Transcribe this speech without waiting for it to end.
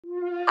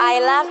I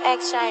love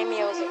X-Shai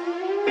music.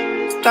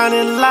 Down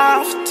in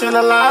love till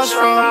the last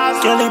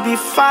row. Girl, it be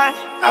fine,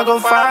 I gon'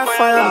 fight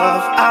for your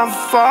love. I'm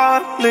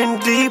falling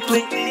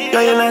deeply.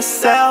 You're in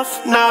yourself,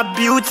 Naaa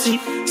Beauty.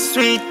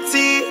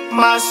 Sweety,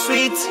 my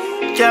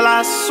sweetie. Girl,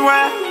 I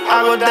swear I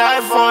gon'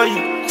 die for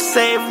you.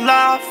 Save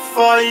love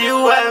for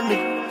you and me.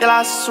 Girl,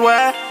 I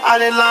swear I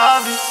didn't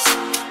love you.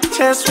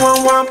 Just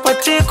one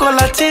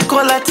particular,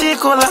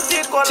 ticular.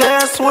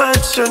 Just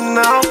want you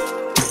now.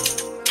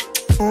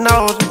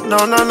 No,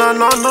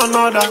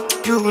 that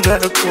you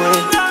the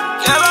queen.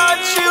 Girl, I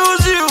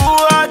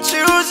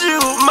choose you,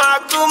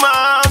 Makooma,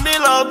 me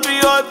Lobi,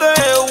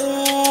 odoyewu.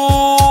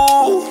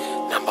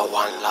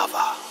 #1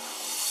 lover.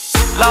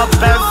 Love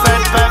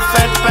perfect.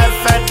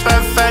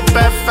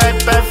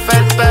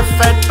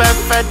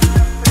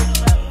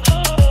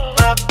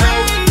 My baby.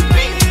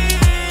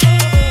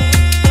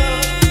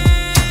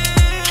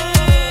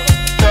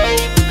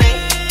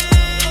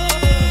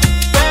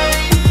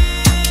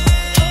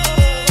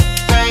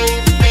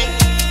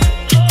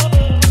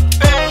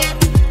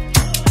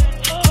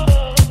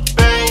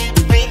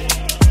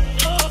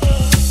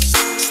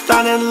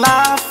 In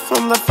love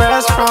from the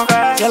first row.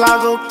 Girl, I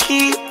go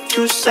keep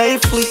you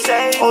safely.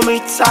 Hold me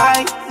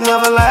tight,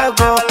 never let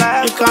go.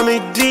 You got me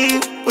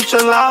deep with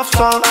your love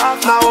song.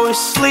 Now we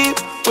sleep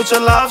with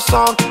your love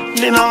song.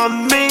 Lean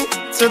on me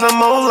to the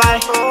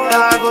moonlight.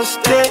 Girl, I go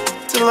stay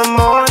till the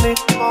morning.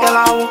 Girl,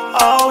 I will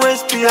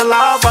always be a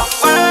lover.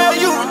 Where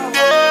you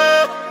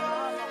there?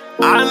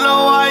 I know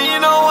why you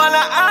don't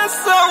wanna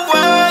answer.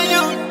 Where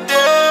you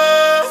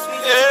there?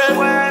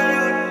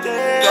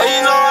 Girl,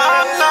 you know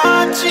I'm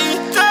not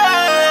cheating.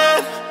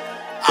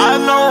 I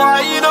know why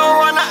you don't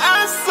wanna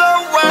answer.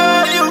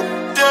 Where you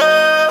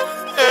there?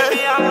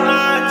 Baby, I'm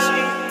not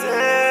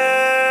cheating.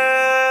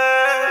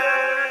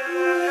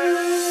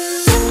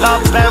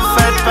 Love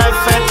perfect.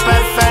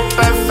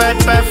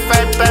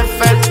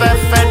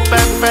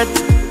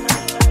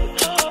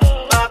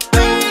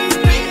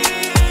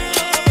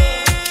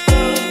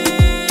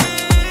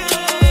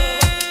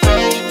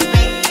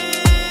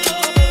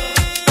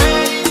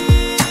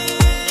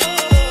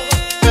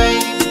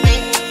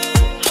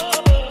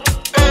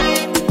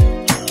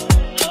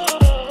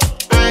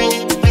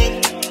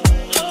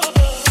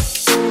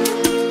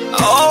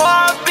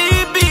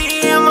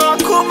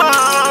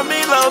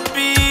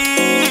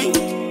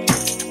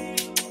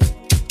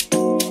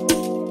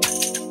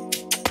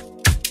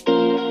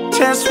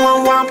 Just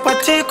one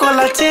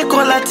particular.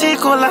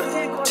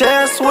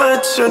 Just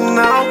want you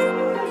now.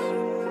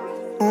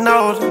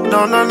 No,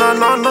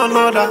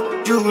 that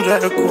you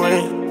the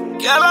queen.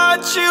 Girl, I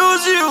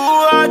choose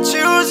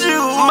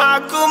you,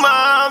 Makooma,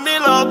 me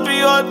Lobi,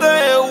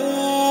 odoyewu.